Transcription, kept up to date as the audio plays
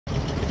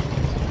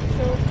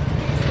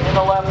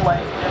the left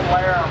lane. Just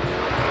layer them.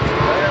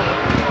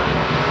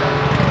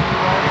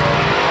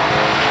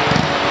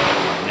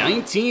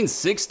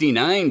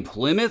 1969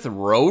 Plymouth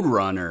Road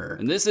Runner.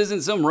 And this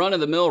isn't some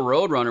run-of-the-mill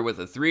Road Runner with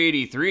a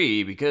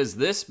 383, because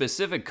this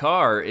specific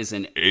car is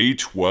an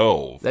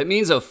A12. That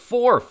means a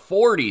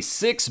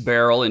 446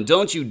 barrel, and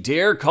don't you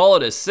dare call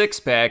it a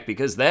six-pack,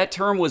 because that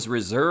term was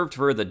reserved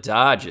for the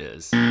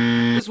Dodges.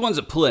 This one's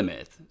a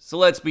Plymouth, so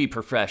let's be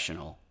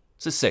professional.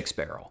 It's a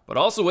 6-barrel. But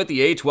also with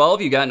the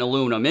A12, you got an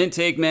aluminum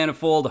intake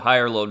manifold,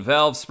 higher load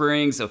valve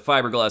springs, a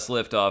fiberglass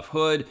lift-off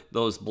hood,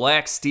 those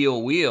black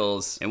steel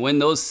wheels, and when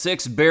those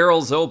 6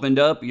 barrels opened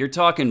up, you're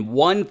talking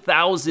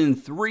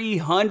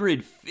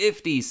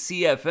 1,350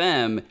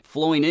 CFM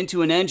flowing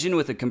into an engine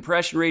with a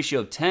compression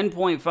ratio of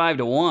 10.5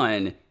 to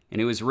 1, and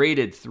it was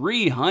rated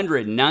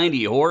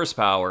 390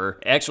 horsepower.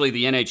 Actually,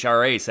 the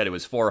NHRA said it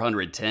was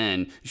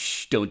 410.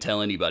 Shh, don't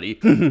tell anybody.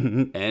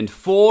 And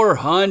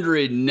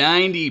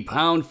 490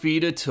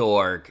 pound-feet of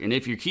torque. And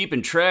if you're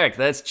keeping track,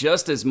 that's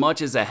just as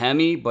much as a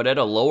Hemi, but at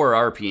a lower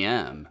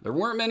RPM. There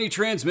weren't many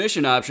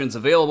transmission options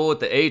available with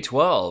the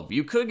A12.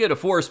 You could get a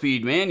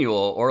 4-speed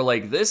manual, or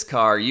like this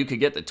car, you could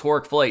get the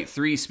TorqueFlite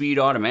 3-speed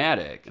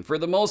automatic. And for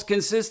the most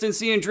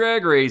consistency in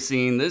drag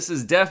racing, this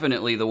is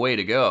definitely the way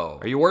to go.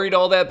 Are you worried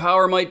all that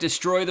power might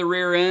destroy the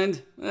rear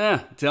end?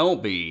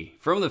 Don't be.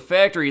 From the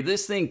factory,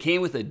 this thing came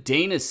with a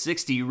Dana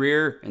 60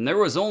 rear, and there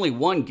was only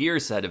one gear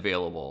set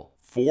available.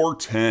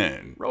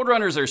 410.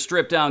 Roadrunners are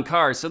stripped down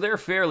cars, so they're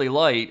fairly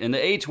light, and the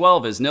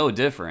A12 is no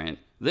different.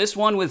 This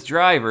one with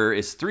driver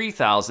is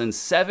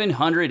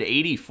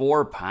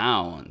 3,784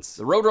 pounds.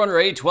 The Road Runner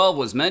A12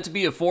 was meant to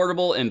be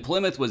affordable, and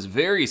Plymouth was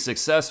very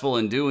successful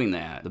in doing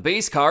that. The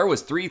base car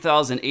was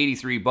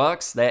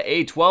 $3,083. That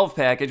A12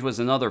 package was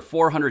another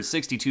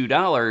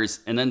 $462,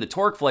 and then the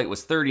TorqueFlite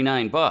was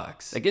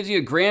 $39. That gives you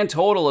a grand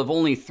total of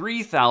only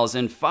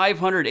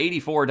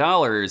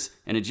 $3,584,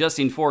 and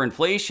adjusting for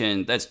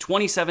inflation, that's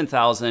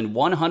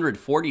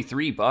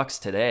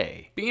 $27,143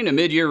 today. Being a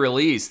mid-year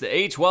release, the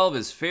A12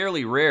 is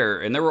fairly rare,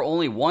 and there were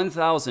only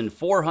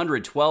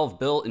 1,412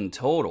 built in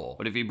total.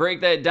 But if you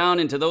break that down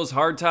into those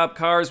hardtop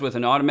cars with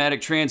an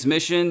automatic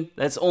transmission,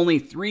 that's only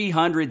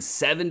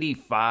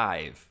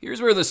 375.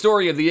 Here's where the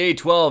story of the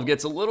A12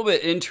 gets a little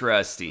bit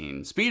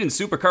interesting. Speed and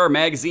Supercar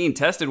Magazine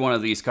tested one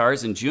of these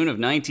cars in June of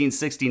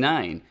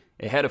 1969.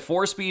 It had a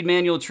 4-speed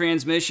manual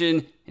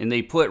transmission, and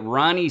they put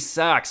Ronnie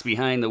Sox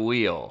behind the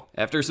wheel.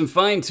 After some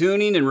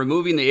fine-tuning and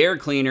removing the air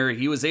cleaner,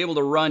 he was able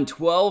to run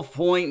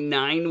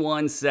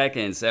 12.91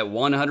 seconds at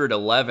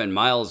 111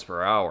 miles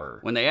per hour.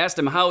 When they asked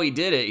him how he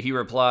did it, he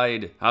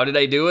replied, "How did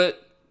I do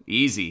it?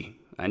 Easy.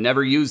 I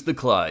never used the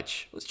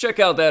clutch." Let's check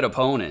out that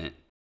opponent.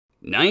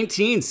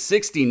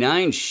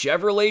 1969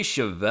 Chevrolet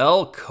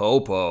Chevelle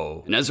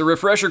COPO. And as a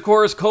refresher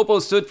course, COPO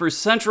stood for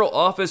Central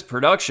Office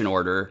Production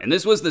Order, and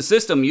this was the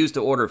system used to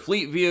order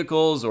fleet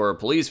vehicles or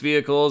police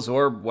vehicles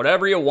or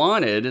whatever you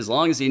wanted, as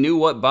long as you knew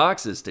what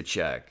boxes to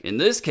check. In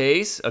this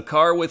case, a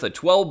car with a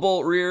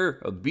 12-bolt rear,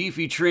 a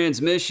beefy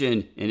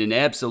transmission, and an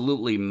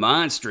absolutely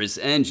monstrous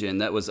engine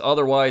that was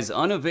otherwise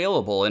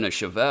unavailable in a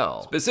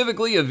Chevelle.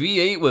 Specifically a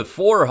V8 with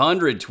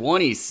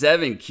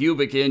 427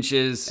 cubic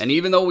inches, and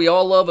even though we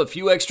all love a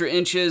few extra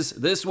inches,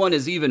 this one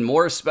is even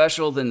more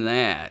special than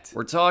that.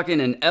 We're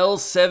talking an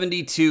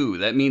L72,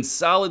 that means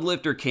solid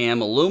lifter cam,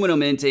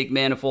 aluminum intake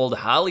manifold,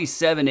 Holley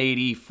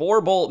 780,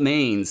 4-bolt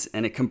mains,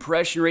 and a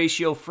compression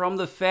ratio from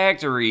the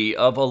factory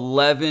of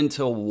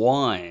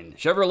 11:1.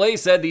 Chevrolet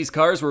said these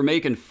cars were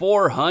making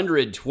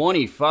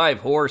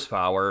 425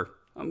 horsepower.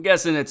 I'm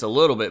guessing it's a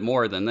little bit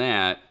more than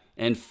that.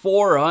 And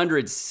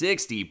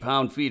 460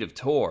 pound-feet of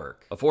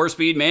torque. A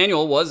 4-speed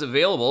manual was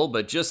available,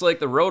 but just like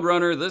the Road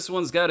Runner, this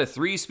one's got a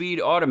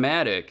 3-speed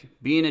automatic.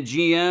 Being a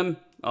GM,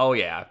 oh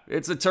yeah,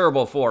 it's a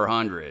turbo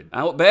 400.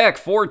 Out back,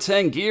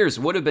 410 gears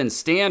would have been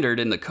standard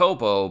in the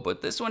COPO,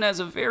 but this one has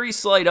a very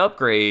slight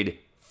upgrade.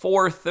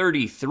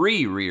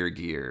 433 rear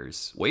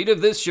gears. Weight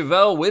of this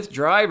Chevelle with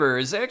driver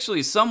is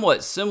actually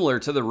somewhat similar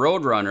to the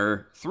Road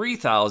Runner,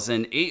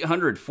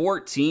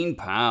 3,814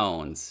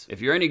 pounds. If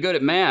you're any good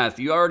at math,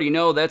 you already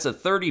know that's a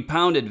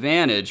 30-pound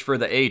advantage for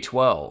the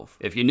A12.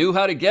 If you knew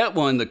how to get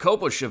one, the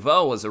COPO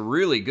Chevelle was a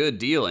really good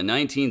deal in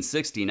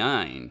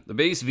 1969. The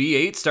base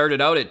V8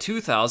 started out at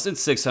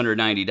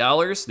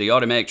 $2,690. The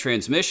automatic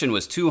transmission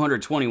was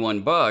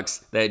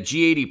 $221. That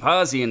G80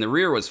 Posi in the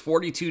rear was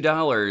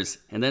 $42.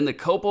 And then the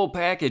COPO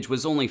package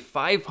was only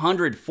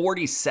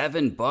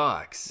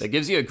 $547. That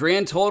gives you a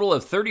grand total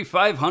of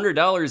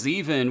 $3,500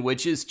 even,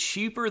 which is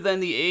cheaper than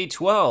the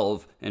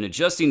A12, and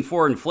adjusting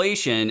for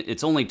inflation,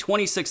 it's only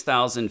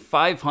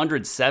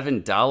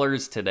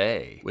 $26,507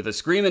 today. With a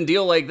screaming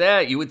deal like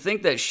that, you would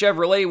think that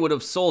Chevrolet would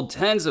have sold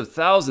tens of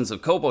thousands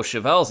of COPO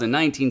Chevelles in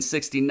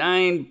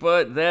 1969,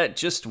 but that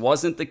just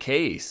wasn't the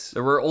case.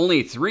 There were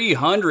only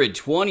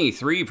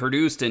 323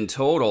 produced in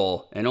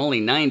total, and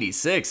only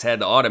 96 had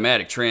the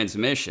automatic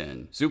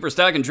transmission.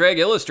 Superstock and Drag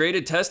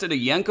Illustrated tested a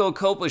Yenko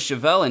COPO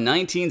Chevelle in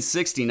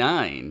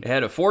 1969. It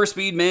had a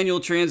 4-speed manual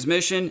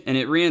transmission, and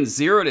it ran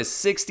 0 to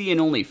 60 in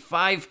only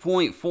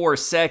 5.4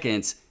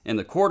 seconds, and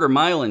the quarter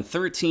mile in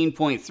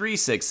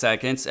 13.36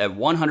 seconds at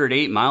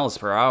 108 miles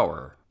per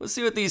hour. Let's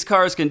see what these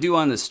cars can do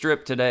on the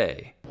strip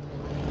today.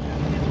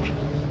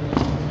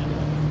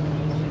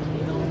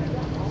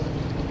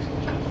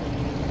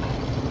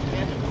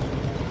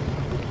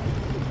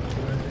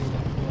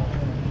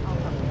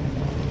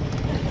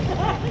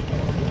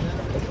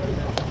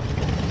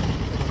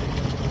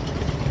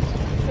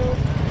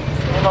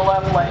 In the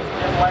left lane,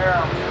 Jim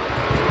Laram.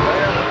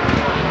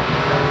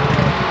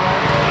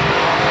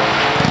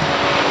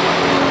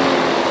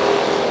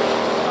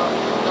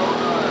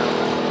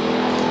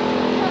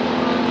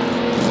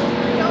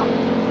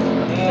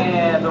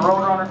 And the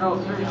Road Runner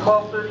goes through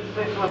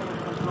 1236 with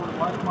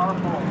Mike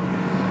Marple.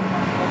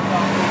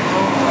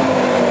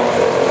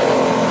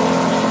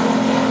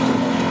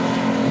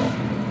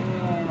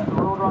 And the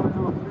Road Runner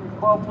goes through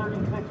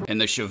 1236. And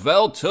the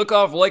Chevelle took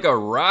off like a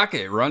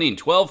rocket, running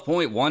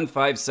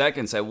 12.15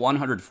 seconds at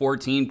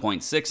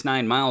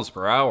 114.69 miles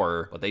per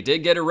hour. But they did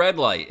get a red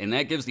light, and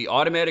that gives the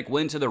automatic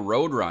win to the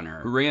Road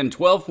Runner, who ran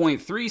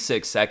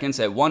 12.36 seconds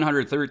at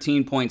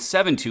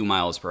 113.72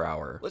 miles per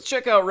hour. Let's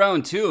check out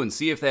round 2 and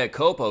see if that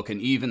COPO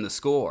can even the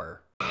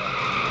score.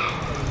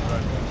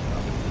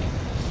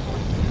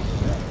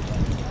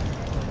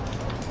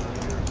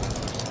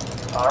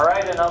 All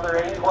right, another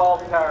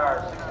A12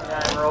 car,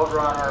 69 Road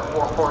Runner,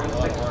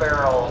 446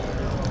 barrel.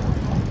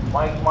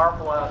 Mike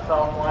Marple out of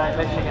South Line,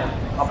 Michigan.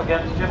 Up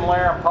against Jim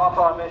Laram,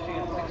 Papa,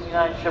 Michigan,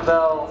 69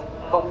 Chevelle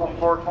COPO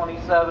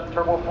 427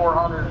 Turbo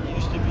 400.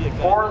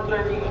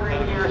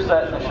 433 gear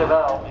set in the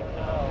Chevelle.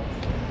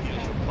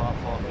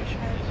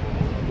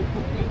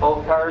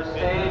 Both cars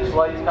staged,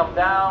 lights come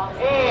down,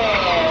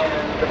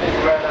 and the big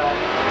red eye.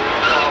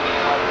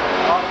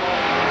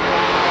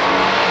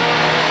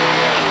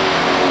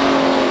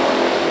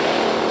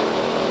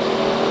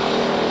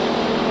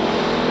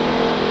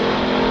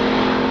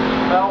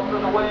 Bell for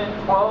the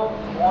win,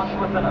 12,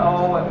 1 with an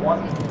O at 1.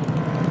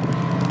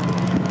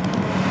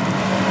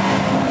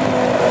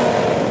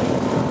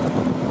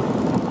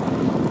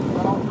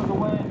 Bell for the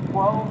win,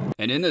 12.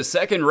 And in the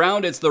second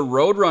round, it's the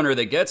Road Runner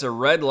that gets a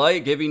red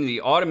light, giving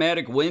the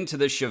automatic win to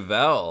the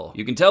Chevelle.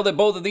 You can tell that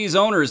both of these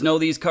owners know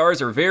these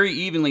cars are very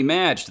evenly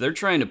matched. They're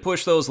trying to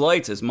push those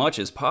lights as much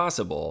as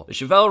possible. The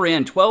Chevelle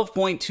ran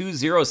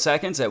 12.20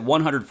 seconds at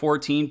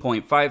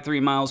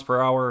 114.53 miles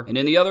per hour. And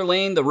in the other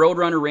lane, the Road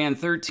Runner ran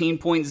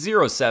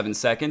 13.07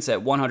 seconds at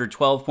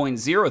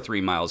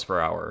 112.03 miles per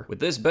hour. With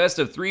this best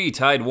of 3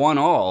 tied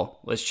 1-all,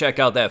 let's check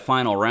out that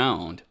final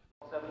round.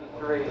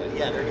 73.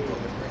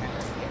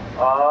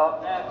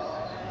 Up next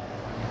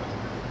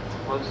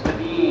looks to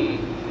be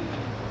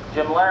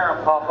Jim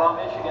Laram, Papa,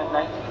 Michigan,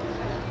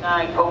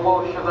 1969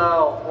 COPO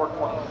Chevelle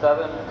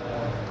 427.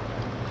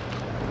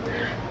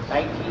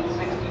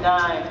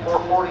 1969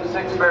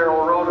 446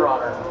 barrel Road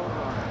Runner.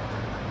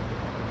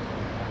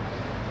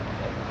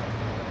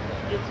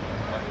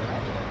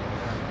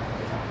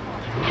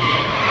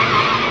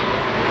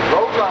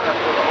 Road Runner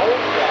for the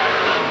old guy.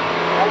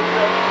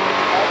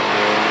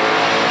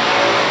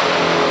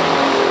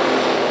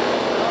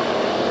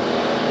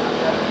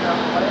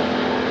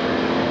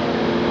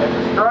 At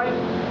the stripe,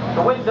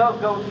 the wind does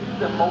go to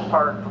the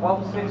Mopar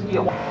 1260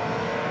 at 1.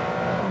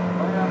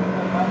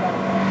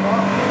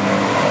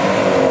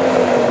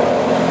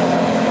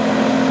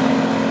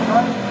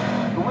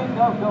 The wind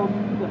does go to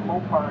the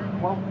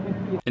Mopar 1260.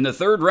 In the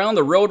third round,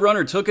 the Road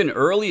Runner took an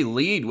early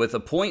lead with a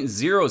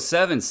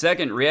 0.07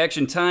 second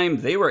reaction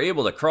time. They were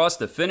able to cross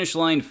the finish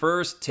line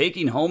first,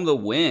 taking home the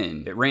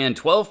win. It ran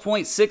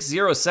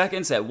 12.60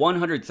 seconds at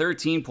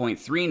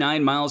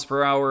 113.39 miles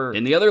per hour.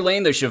 In the other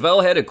lane, the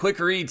Chevelle had a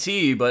quicker ET,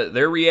 but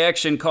their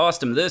reaction cost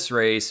them this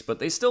race, but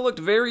they still looked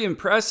very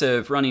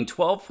impressive, running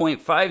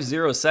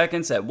 12.50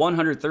 seconds at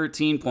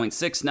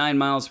 113.69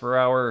 miles per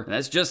hour. And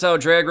that's just how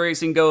drag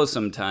racing goes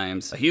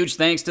sometimes. A huge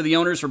thanks to the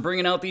owners for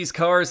bringing out these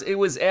cars. It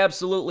was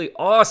absolutely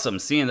awesome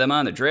seeing them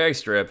on the drag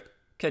strip.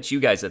 Catch you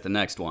guys at the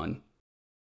next one.